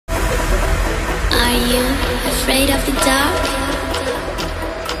Are you afraid of the dark?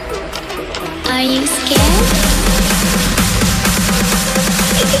 Are you scared?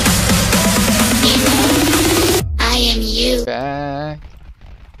 I am you. Back.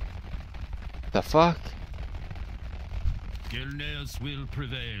 The fuck? Illness will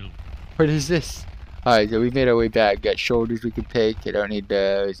prevail. What is this? Alright, so we made our way back. Got shoulders we can take. I don't need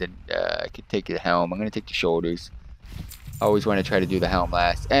those. And I can take the helm. I'm going to take the shoulders. Always want to try to do the helm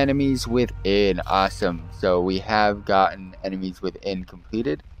last. Enemies within. Awesome. So we have gotten enemies within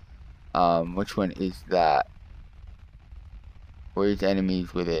completed. Which one is that? Where's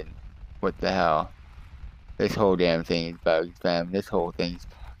enemies within? What the hell? This whole damn thing is bugged, fam. This whole thing's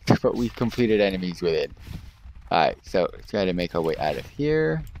bugged. But we completed enemies within. Alright, so let's try to make our way out of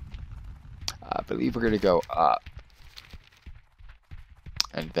here. I believe we're going to go up.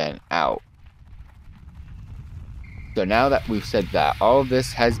 And then out. So now that we've said that, all of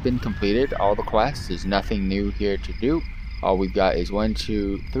this has been completed, all the quests, there's nothing new here to do. All we've got is 1,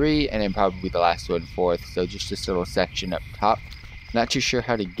 2, 3, and then probably the last one, 4th. So just this little section up top. Not too sure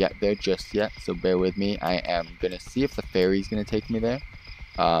how to get there just yet, so bear with me. I am going to see if the ferry's going to take me there.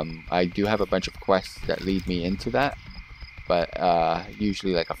 I do have a bunch of quests that lead me into that. But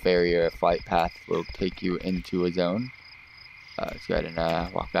usually like a ferry or a flight path will take you into a zone. Let's go ahead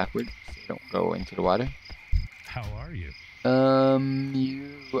and walk backwards so you don't go into the water. How are you?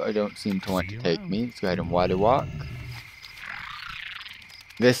 You don't seem to want to take me. Let's go ahead and water walk.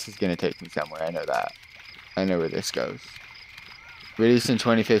 This is going to take me somewhere, I know that. I know where this goes. Released in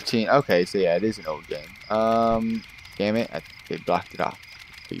 2015. Okay, so yeah, it is an old game. Damn it, they blocked it off.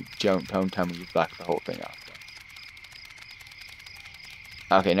 So you don't tell me you blocked the whole thing off.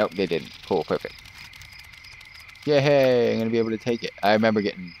 Okay, nope, they didn't. Cool, perfect. Yay, I'm going to be able to take it. I remember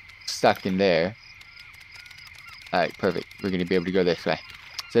getting stuck in there. Alright, perfect. We're going to be able to go this way.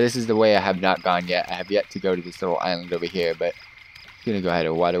 So this is the way I have not gone yet. I have yet to go to this little island over here, but I'm going to go ahead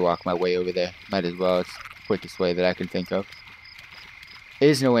and water walk my way over there. Might as well. It's the quickest way that I can think of.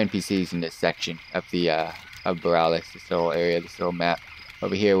 There's no NPCs in this section of the of Borealis, this little area, this little map.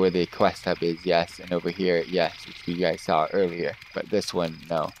 Over here where the quest hub is, yes, and over here, yes, which you guys saw earlier. But this one,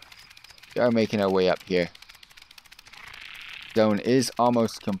 no. We are making our way up here. Zone is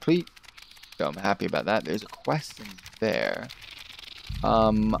almost complete. So I'm happy about that. There's a quest in there.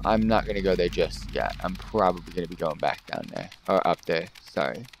 I'm not going to go there just yet. I'm probably going to be going back down there. Or up there,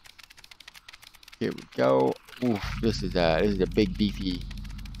 sorry. Here we go. Oof, this is a big beefy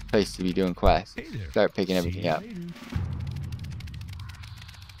place to be doing quests. Start picking everything up.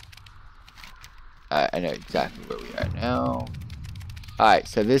 I know exactly where we are now. Alright,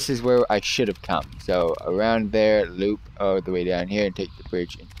 so this is where I should have come. So around there, loop all the way down here and take the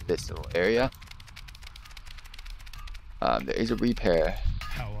bridge into this little area. There is a repair.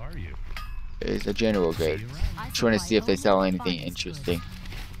 How are you? There is a general goods. Just want to see if they sell anything interesting.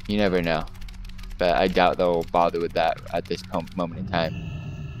 You never know. But I doubt they'll bother with that at this moment in time.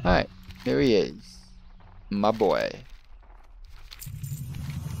 Alright, there he is. My boy.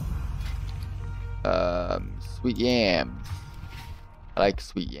 Sweet yams. I like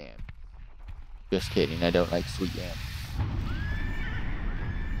sweet yams. Just kidding, I don't like sweet yams.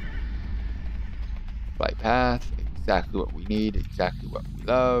 Flight path, exactly what we need, exactly what we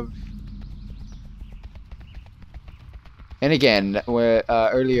love. And again, where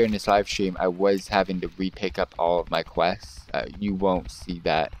earlier in this live stream, I was having to re-pick up all of my quests. You won't see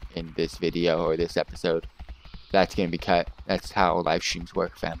that in this video or this episode. That's gonna be cut. That's how live streams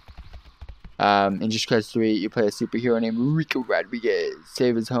work, fam. In Just Cause 3, you play a superhero named Rico Rodriguez.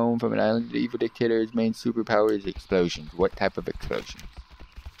 Save his home from an island of evil dictator's main superpower is explosions. What type of explosions?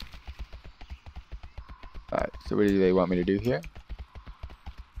 Alright, so what do they want me to do here?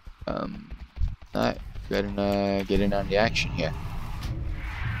 Alright, go ahead and get in on the action here.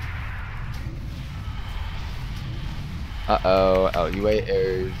 Uh-oh, LUA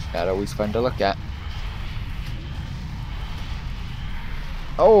errors. Not always fun to look at.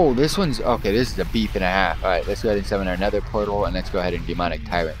 Oh, this one's... Okay, this is a beef and a half. Alright, let's go ahead and summon another portal, and let's go ahead and Demonic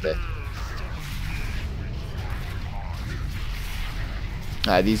Tyrant this.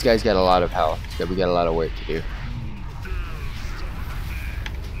 Alright, these guys got a lot of health, so we got a lot of work to do.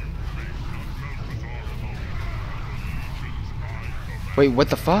 Wait, what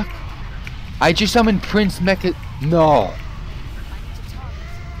the fuck? I just summoned Prince Mecha... No!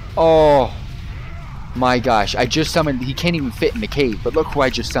 Oh... My gosh, I just summoned, he can't even fit in the cave, but look who I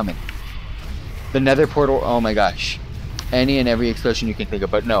just summoned. The nether portal, oh my gosh. Any and every explosion you can think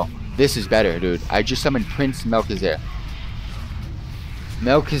of, but no, this is better, dude. I just summoned Prince Melchizar.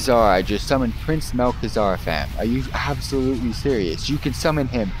 I just summoned Prince Melchizar, fam. Are you absolutely serious? You can summon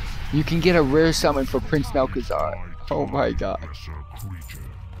him You can get a rare summon for Prince Melkazar. Oh my god.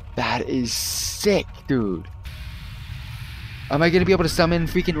 That is sick, dude. Am I gonna be able to summon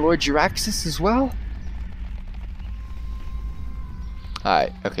freaking Lord Jiraxis as well?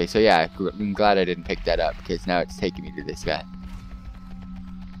 Alright, okay, so yeah, I'm glad I didn't pick that up, because now it's taking me to this guy.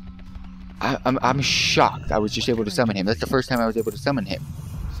 I'm shocked I was just able to summon him. That's the first time I was able to summon him.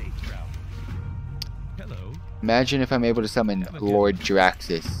 Hello. Imagine if I'm able to summon Lord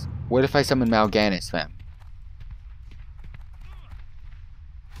Jiraxis. What if I summon Mal'Ganis, fam?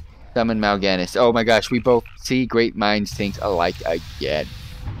 Summon Mal'Ganis. Oh my gosh, we both see great minds think alike again.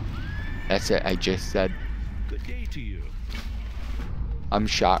 That's it, I just said. Good day to you. I'm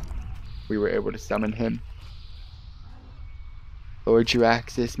shocked we were able to summon him. Lord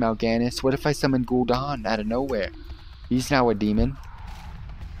Jiraxis, Mal'Ganis. What if I summon Gul'dan out of nowhere? He's now a demon.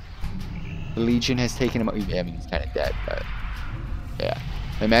 The Legion has taken him. I mean, he's kind of dead, but yeah.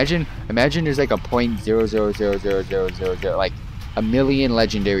 Imagine there's like a 0.000000, like a million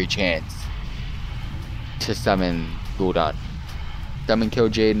legendary chance to summon Gul'dan. Summon Kill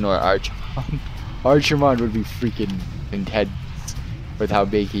Jaden or Archimon. Archimon would be freaking intense with how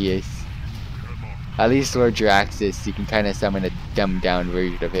big he is. At least Lord Jiraxis, you can kind of summon a dumbed down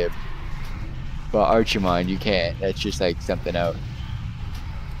version of him. But Archimon, you can't. That's just like something else.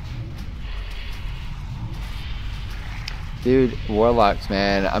 Dude, Warlocks,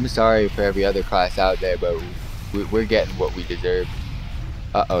 man. I'm sorry for every other class out there, but we're getting what we deserve.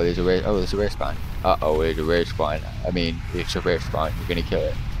 Uh-oh, there's a rare. Oh, there's a rare spawn. Uh-oh, there's a rare spawn. I mean, it's a rare spawn. You're gonna kill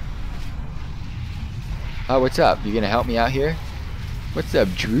it. Oh, what's up? You gonna help me out here? What's up,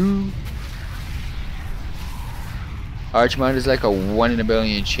 Drew? Archimon is like a 1 in a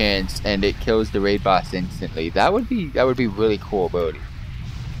billion chance, and it kills the raid boss instantly. That would be really cool ability.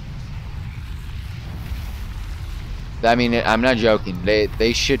 I mean, I'm not joking.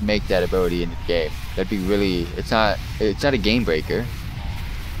 They should make that ability in the game. That'd be really. It's not a game breaker.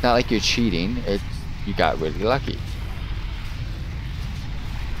 It's not like you're cheating. It's you got really lucky.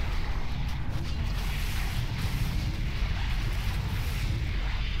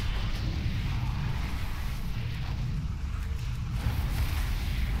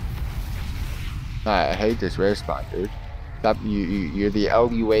 I hate this rare spawn, dude. Stop, you're the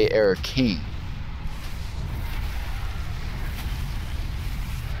LUA era king.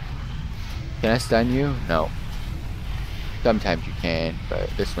 Can I stun you? No. Sometimes you can, but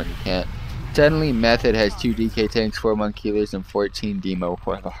this one you can't. Suddenly, Method has 2 DK tanks, 4 monk healers, and 14 demo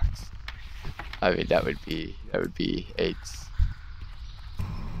warlocks. I mean, that would be 8s.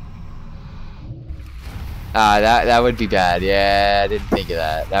 Ah, that would be bad. Yeah, I didn't think of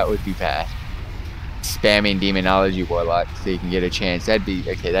that. That would be bad. Spamming demonology warlock so you can get a chance. That'd be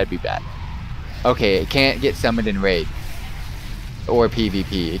bad. Okay, it can't get summoned in raid or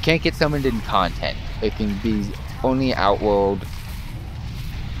PvP. It can't get summoned in content. It can be only outworld,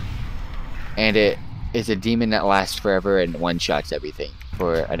 and it is a demon that lasts forever and one-shots everything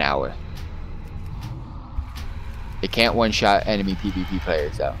for an hour. It can't one-shot enemy PvP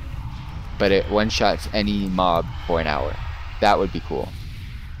players though, but it one-shots any mob for an hour. That would be cool.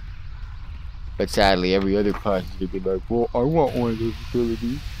 But sadly, every other class is gonna be like, well, I want one of those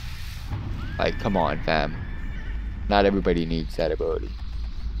abilities. Like, come on, fam. Not everybody needs that ability.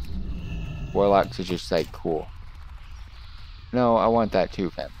 Warlocks are just like, cool. No, I want that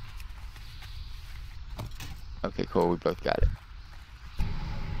too, fam. Okay, cool, we both got it.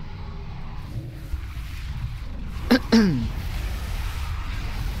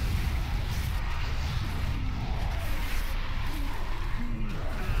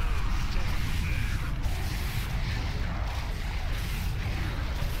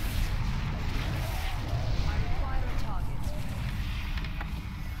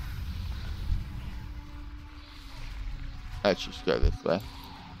 Let's just go this way.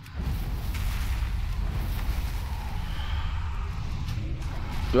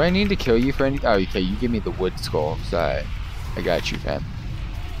 Do I need to kill you for anything? Oh, okay, you give me the wood skull, so I got you, fam.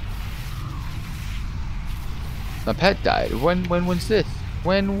 My pet died. When was this?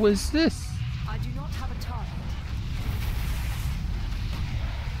 When was this? I do not have a target.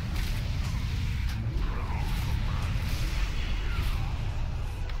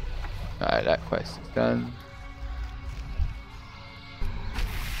 Alright, that quest is done.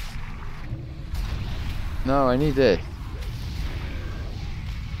 No, I need this.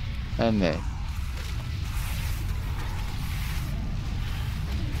 And this.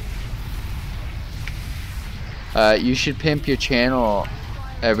 You should pimp your channel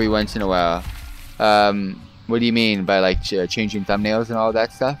every once in a while. What do you mean by like changing thumbnails and all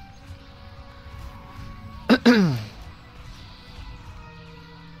that stuff?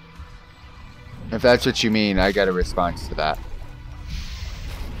 If that's what you mean, I got a response to that.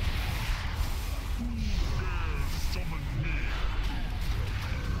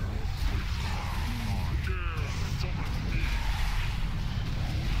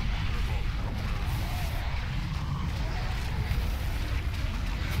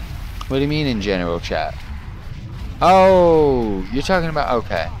 What do you mean in general chat? Oh, you're talking about,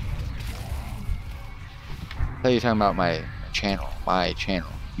 okay. I thought you were talking about my channel,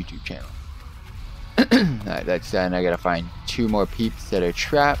 YouTube channel. Alright, that's done. I gotta find 2 more peeps that are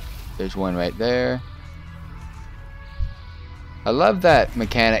trapped. There's one right there. I love that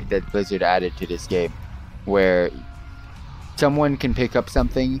mechanic that Blizzard added to this game, where someone can pick up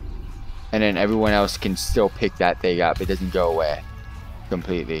something, and then everyone else can still pick that thing up. It doesn't go away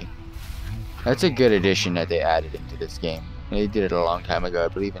completely. That's a good addition that they added into this game. They did it a long time ago, I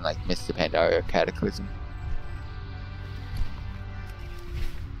believe in like Mr. Pandaria Cataclysm.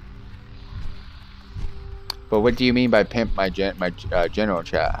 But what do you mean by pimp my general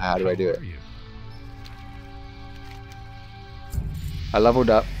chat? How do I do it? I leveled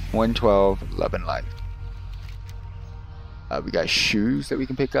up 112, 11 life. We got shoes that we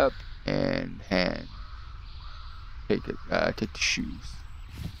can pick up and hand. Take the shoes.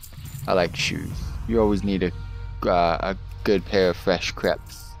 I like shoes. You always need a good pair of fresh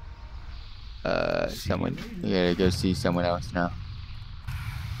crepes. Someone, you gotta go see someone else now.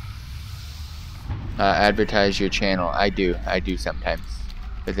 Advertise your channel. I do sometimes,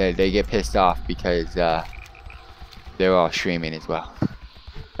 but they get pissed off because they're all streaming as well.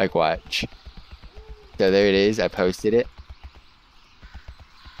 Like watch. So there it is. I posted it,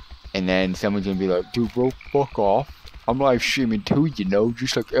 and then someone's gonna be like, "Dude, bro, fuck off. I'm live streaming too, you know,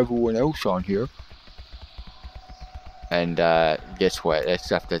 just like everyone else on here." And guess what? That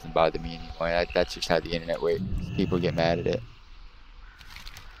stuff doesn't bother me anymore. That's just how the internet works. People get mad at it.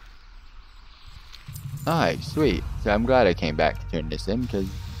 Alright, sweet. So I'm glad I came back to turn this in, because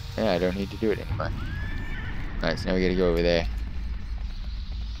yeah, I don't need to do it anymore. Alright, so now we gotta go over there.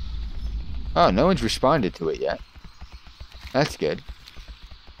 Oh, no one's responded to it yet. That's good.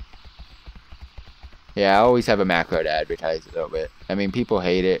 Yeah, I always have a macro to advertise a little bit. I mean, people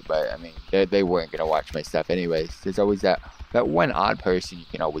hate it, but I mean, they weren't gonna watch my stuff anyways. There's always that one odd person you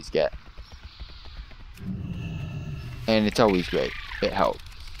can always get. And it's always great. It helps.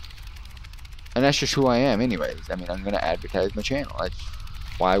 And that's just who I am anyways. I mean, I'm gonna advertise my channel.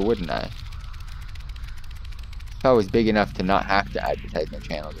 Why wouldn't I? If I was big enough to not have to advertise my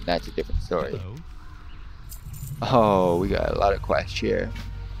channel, then that's a different story. Hello. Oh, we got a lot of quests here.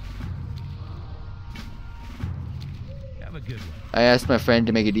 Have a good one. I asked my friend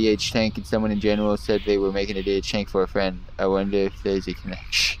to make a DH tank, and someone in general said they were making a DH tank for a friend. I wonder if there's a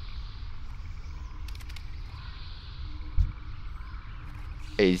connection.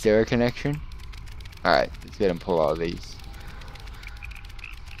 Hey, is there a connection? Alright, let's get him pull all these.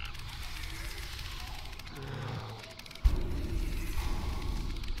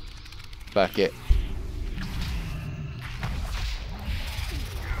 Fuck it.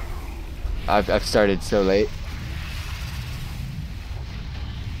 I've started so late.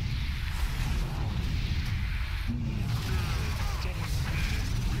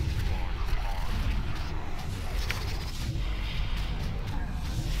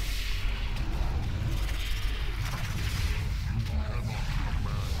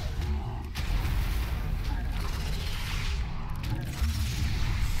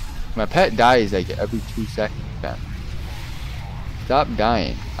 My pet dies like every 2 seconds, man. Stop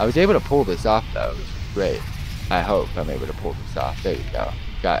dying. I was able to pull this off though, which is great. I hope I'm able to pull this off. There you go.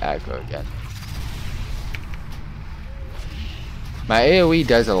 Got aggro again. My AoE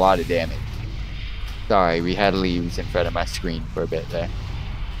does a lot of damage. Sorry, we had leaves in front of my screen for a bit there.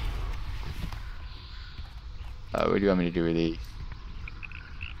 What do you want me to do with these?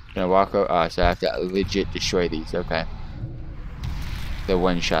 Can I walk over? Oh, so I have to legit destroy these. Okay. They're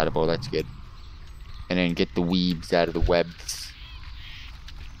one-shottable, that's good. And then get the weebs out of the webs.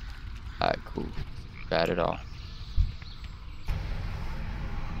 Alright, cool. Bad at all.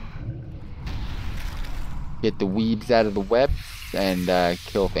 Get the weebs out of the webs and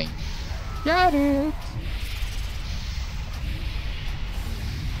kill things. Got it!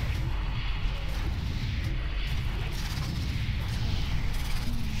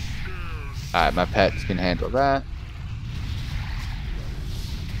 Alright, my pets can handle that.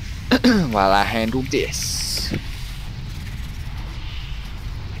 While I handle this.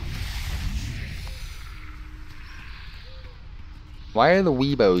 Why are the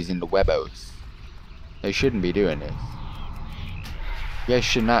weebos in the webos? They shouldn't be doing this. You guys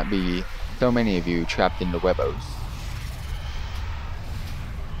should not be, so many of you, trapped in the webos.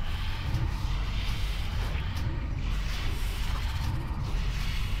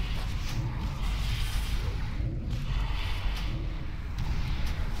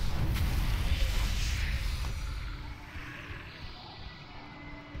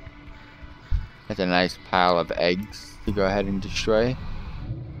 That's a nice pile of eggs to go ahead and destroy.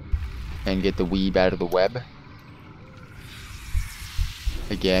 And get the weeb out of the web.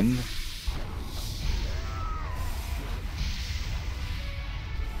 Again.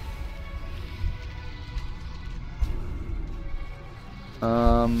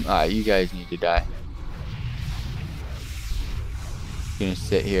 Alright, you guys need to die. Gonna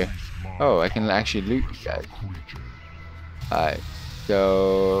sit here. Oh, I can actually loot you guys. Alright,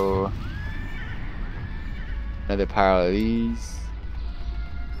 so another pile of these.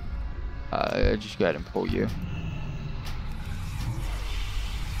 Just go ahead and pull you.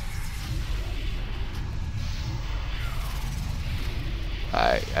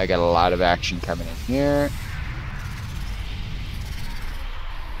 Alright, I got a lot of action coming in here.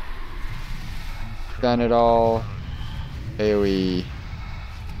 Done it all. AoE.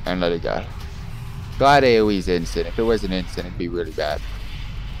 And let it go. Glad AoE's instant. If it wasn't instant, it'd be really bad.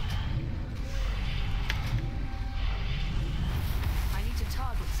 I need to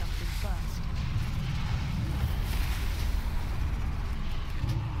target something first.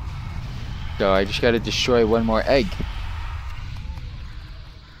 So I just gotta destroy one more egg.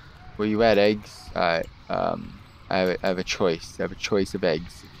 Where you at, eggs? Alright, I have a choice. I have a choice of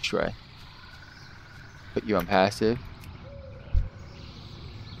eggs to destroy. Put you on passive.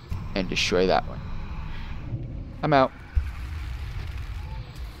 And destroy that one. I'm out.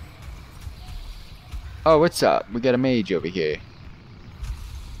 Oh, what's up? We got a mage over here.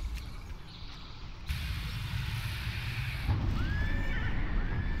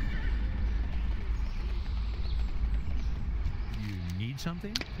 You need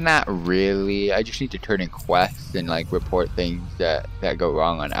something? Not really. I just need to turn in quests and like report things that go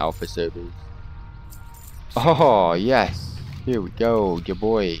wrong on alpha servers. Oh, yes. Here we go. Your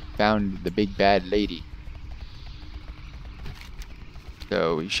boy found the big bad lady.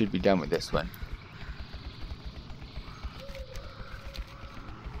 So we should be done with this one.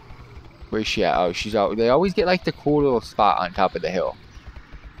 Where's she at? Oh, she's out. They always get like the cool little spot on top of the hill.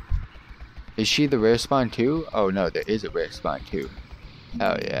 Is she the rare spawn too? Oh no, there is a rare spawn too.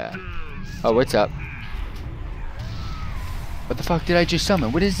 Oh yeah. Oh, what's up? What the fuck did I just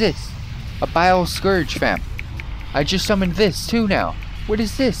summon? What is this? A bile scourge, fam. I just summoned this too now. What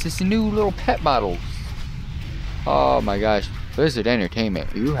is this? It's a new little pet models. Oh my gosh. Blizzard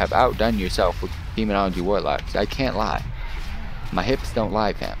Entertainment, you have outdone yourself with Demonology Warlocks. I can't lie. My hips don't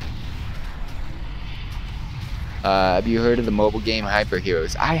lie, fam. Have you heard of the mobile game Hyper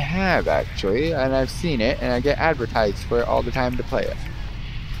Heroes? I have, actually, and I've seen it, and I get advertised for it all the time to play it.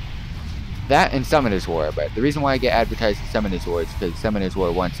 That and Summoner's War, but the reason why I get advertised for Summoner's War is because Summoner's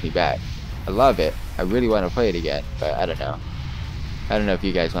War wants me back. I love it. I really want to play it again, but I don't know. I don't know if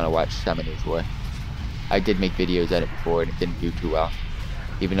you guys want to watch Summoner's War. I did make videos on it before, and it didn't do too well,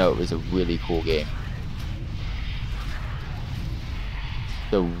 even though it was a really cool game.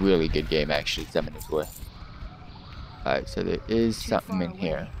 It's a really good game, actually, Summoner's War. Alright, so there is something in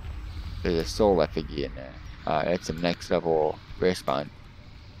here. There's a soul effigy in there. That's some next level rare spawn.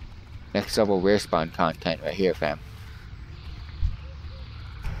 Next level rare spawn content right here, fam.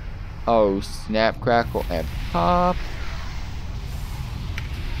 Oh, snap, crackle, and pop.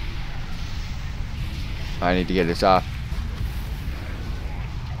 I need to get this off.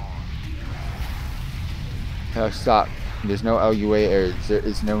 Oh, stop. There's no LUA errors. There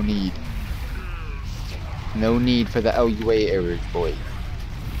is no need. No need for the LUA errors, boys.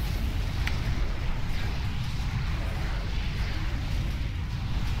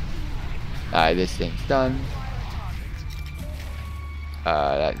 Alright, this thing's done.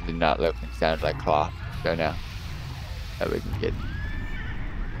 That did not look and sound like cloth. So now, that wasn't good.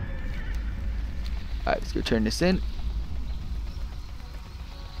 Alright, let's go turn this in.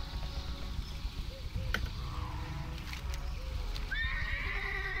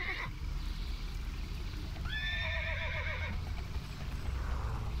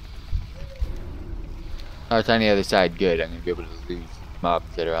 Oh, it's on the other side. Good. I'm going to be able to lose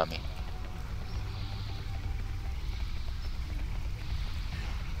mobs that are on me.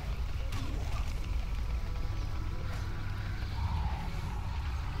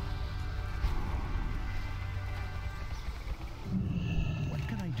 What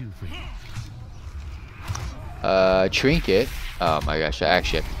can I do for you? Trinket. Oh my gosh, I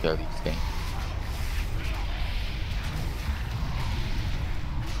actually have to kill these things.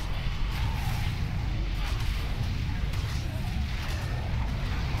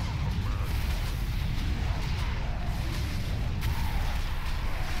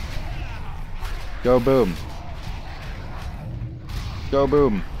 Go boom. Go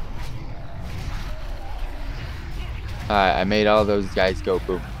boom. Alright, I made all those guys go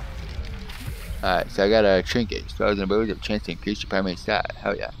boom. Alright, so I got a trinket. Spells and abilities have a chance to increase your primary stat.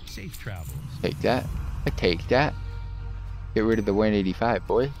 Hell yeah. Safe travels. Take that. I take that. Get rid of the 185,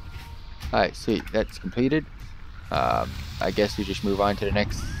 boy. Alright, sweet. That's completed. I guess we just move on to the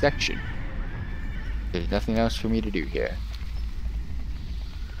next section. There's nothing else for me to do here.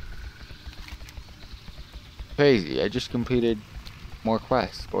 Crazy. I just completed more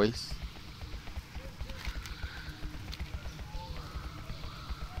quests, boys.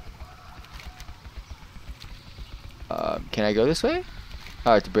 Can I go this way?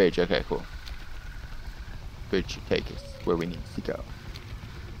 Oh, it's a bridge. Okay, cool. Bridge should take us where we need to go.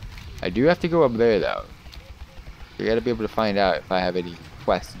 I do have to go up there, though. We gotta be able to find out if I have any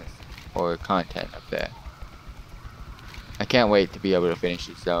quests or content up there. I can't wait to be able to finish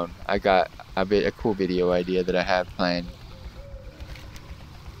this zone. I got a cool video idea that I have planned.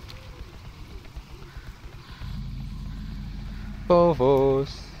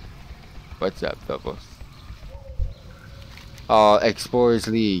 Phobos. What's up, Phobos? Oh, Explorers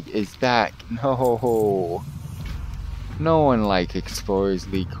League is back. No. No one likes Explorers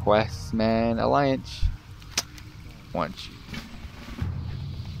League quests, man. Alliance wants you.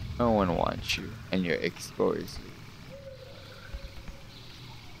 No one wants you and your Explorers League.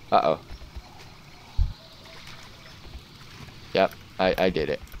 Uh-oh. Yep, I did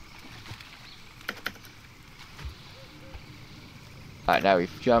it. Alright, now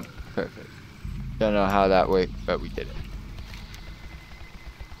we've jumped. Perfect. Don't know how that worked, but we did it.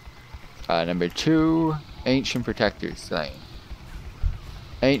 Number 2, Ancient Protectors slain.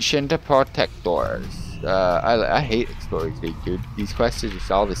 Ancient Protectors. I hate Explorers League, dude. These quests are just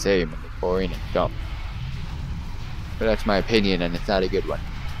all the same and they're boring and dumb. But that's my opinion, and it's not a good one.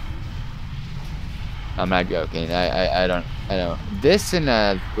 I'm not joking. I don't. This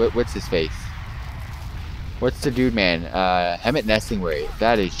and what's his face? What's the dude, man? Hemmet Nestingwary.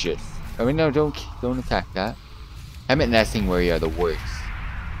 That is just. I mean, no, don't attack that. Hemmet Nestingwary are the worst.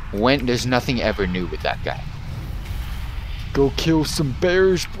 There's nothing ever new with that guy. Go kill some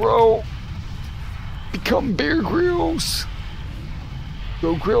bears, bro. Become Bear Grylls.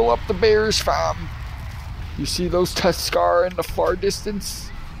 Go grill up the bears, fam. You see those Tuskar in the far distance?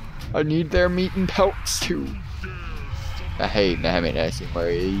 I need their meat and pelts too. I hate Hemmet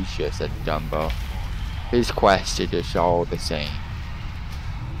Nestingwary. He's just a dumbo. His quests are just all the same.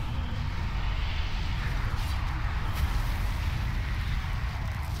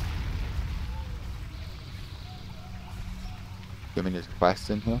 Give me this quest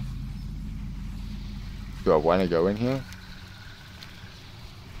in here. Do I want to go in here?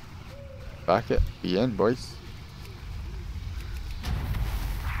 Fuck it. Be in, boys.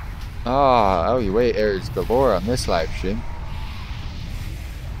 Oh, you wait, errors galore on this live stream.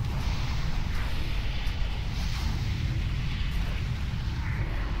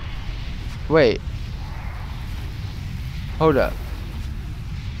 Wait. Hold up.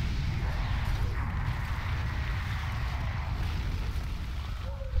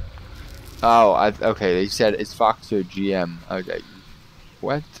 Oh, okay, they said it's Fox or GM. Okay.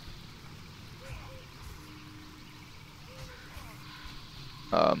 What?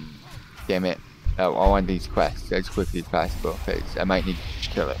 Damn it. Oh, I want these quests as quickly as possible, because I might need to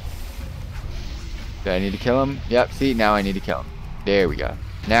just kill it. Do I need to kill him? Yep, see, now I need to kill him. There we go.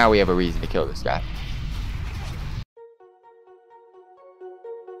 Now we have a reason to kill this guy.